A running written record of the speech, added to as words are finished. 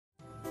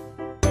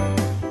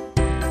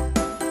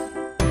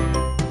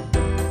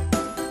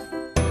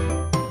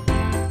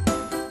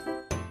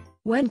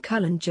When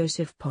Cullen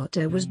Joseph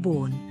Potter was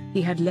born,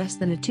 he had less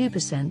than a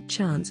 2%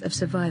 chance of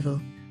survival.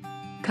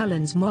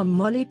 Cullen's mom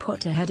Molli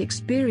Potter had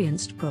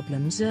experienced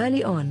problems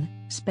early on,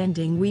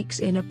 spending weeks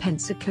in a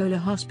Pensacola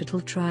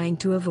hospital trying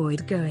to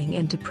avoid going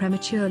into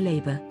premature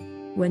labor.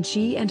 When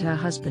she and her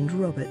husband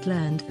Robert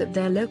learned that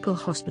their local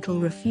hospital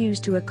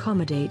refused to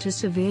accommodate a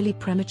severely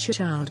premature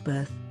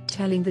childbirth,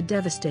 telling the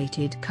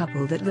devastated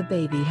couple that the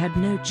baby had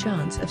no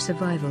chance of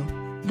survival,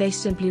 they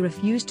simply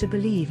refused to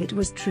believe it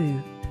was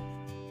true.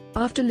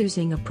 After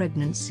losing a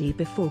pregnancy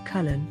before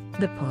Cullen,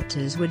 the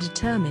Potters were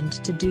determined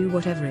to do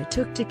whatever it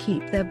took to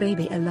keep their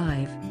baby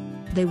alive.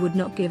 They would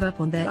not give up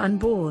on their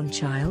unborn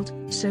child,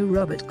 so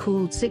Robert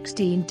called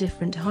 16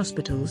 different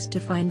hospitals to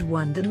find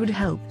one that would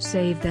help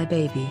save their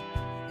baby.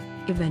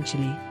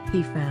 Eventually,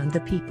 he found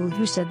the people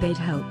who said they'd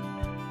help.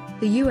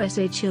 The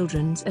USA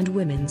Children's and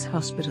Women's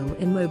Hospital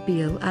in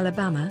Mobile,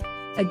 Alabama,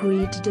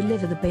 agreed to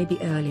deliver the baby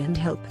early and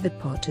help the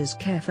Potters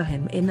care for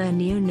him in their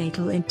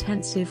Neonatal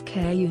Intensive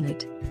Care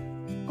Unit.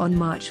 On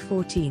March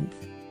 14,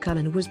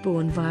 Cullen was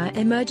born via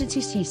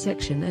emergency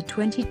C-section at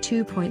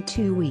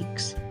 22.2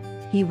 weeks.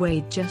 He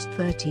weighed just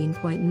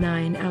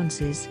 13.9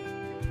 ounces.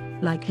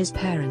 Like his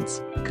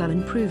parents,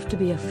 Cullen proved to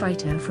be a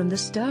fighter from the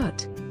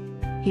start.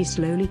 He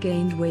slowly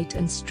gained weight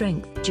and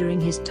strength during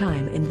his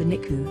time in the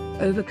NICU,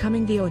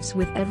 overcoming the odds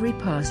with every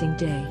passing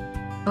day.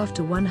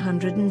 After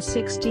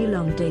 160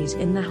 long days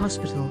in the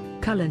hospital,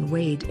 Cullen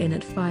weighed in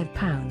at 5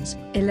 pounds,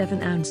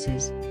 11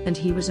 ounces, and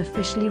he was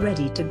officially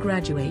ready to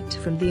graduate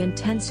from the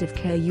intensive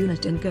care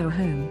unit and go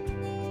home.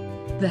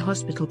 The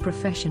hospital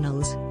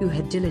professionals, who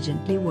had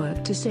diligently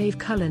worked to save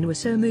Cullen, were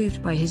so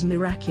moved by his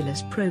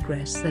miraculous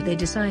progress that they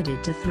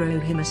decided to throw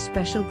him a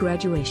special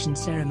graduation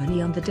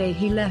ceremony on the day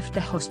he left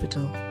the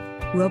hospital.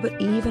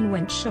 Robert even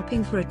went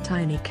shopping for a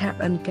tiny cap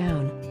and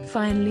gown,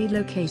 finally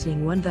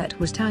locating one that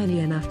was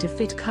tiny enough to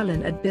fit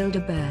Cullen at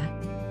Build-A-Bear.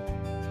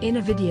 In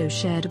a video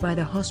shared by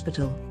the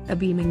hospital, a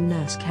beaming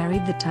nurse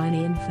carried the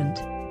tiny infant,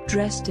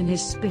 dressed in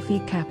his spiffy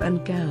cap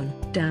and gown,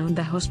 down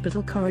the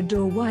hospital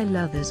corridor while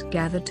others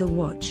gathered to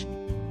watch.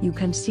 You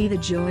can see the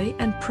joy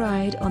and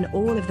pride on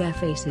all of their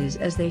faces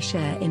as they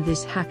share in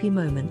this happy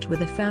moment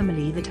with a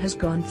family that has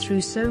gone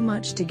through so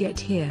much to get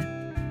here.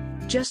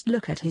 Just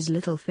look at his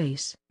little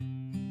face.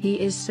 He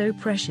is so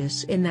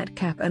precious in that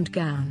cap and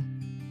gown.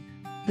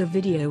 The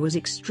video was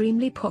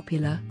extremely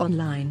popular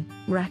online,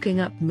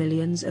 racking up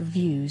millions of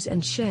views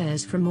and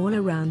shares from all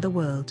around the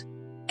world.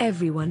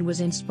 Everyone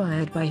was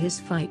inspired by his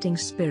fighting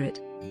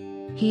spirit.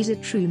 He's a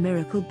true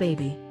miracle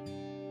baby.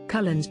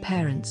 Cullen's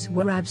parents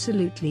were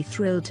absolutely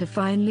thrilled to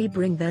finally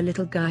bring their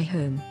little guy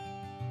home.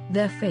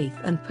 Their faith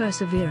and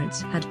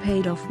perseverance had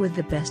paid off with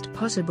the best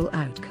possible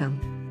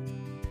outcome.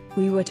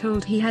 "We were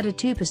told he had a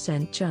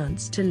 2%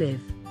 chance to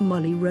live,"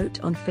 Molli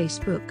wrote on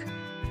Facebook.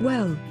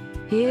 "Well,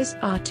 here's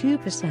our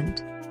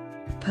 2%.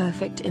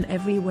 Perfect in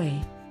every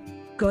way.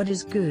 God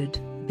is good,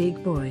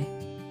 big boy."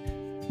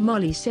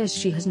 Molli says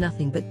she has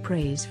nothing but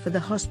praise for the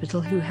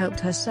hospital who helped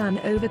her son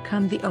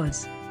overcome the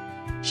odds.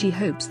 She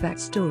hopes that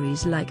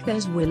stories like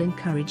theirs will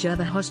encourage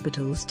other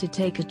hospitals to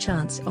take a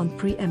chance on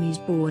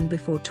preemies born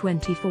before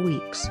 24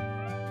 weeks.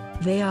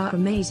 "They are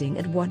amazing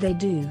at what they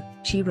do,"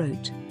 she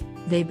wrote.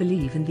 "They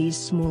believe in these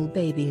small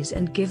babies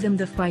and give them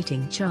the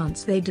fighting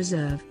chance they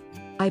deserve.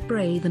 I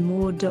pray the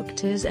more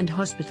doctors and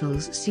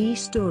hospitals see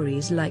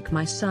stories like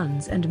my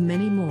son's and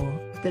many more,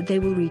 that they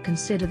will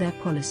reconsider their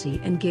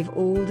policy and give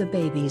all the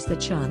babies the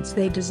chance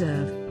they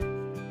deserve."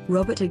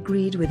 Robert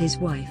agreed with his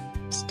wife,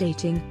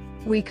 stating,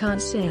 "We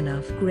can't say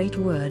enough great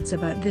words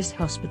about this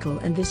hospital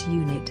and this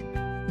unit.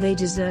 They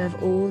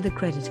deserve all the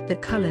credit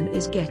that Cullen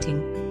is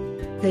getting.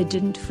 They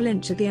didn't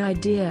flinch at the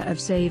idea of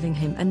saving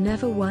him and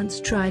never once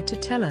tried to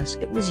tell us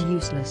it was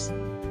useless.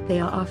 They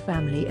are our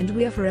family and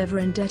we are forever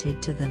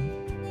indebted to them.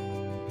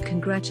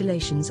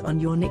 Congratulations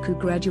on your NICU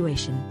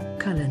graduation,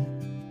 Cullen.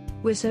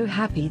 We're so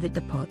happy that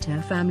the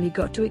Potter family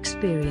got to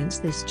experience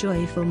this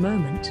joyful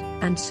moment,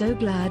 and so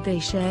glad they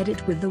shared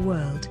it with the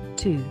world,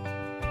 too."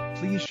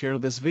 Please share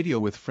this video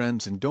with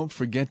friends and don't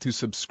forget to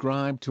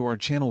subscribe to our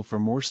channel for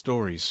more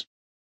stories.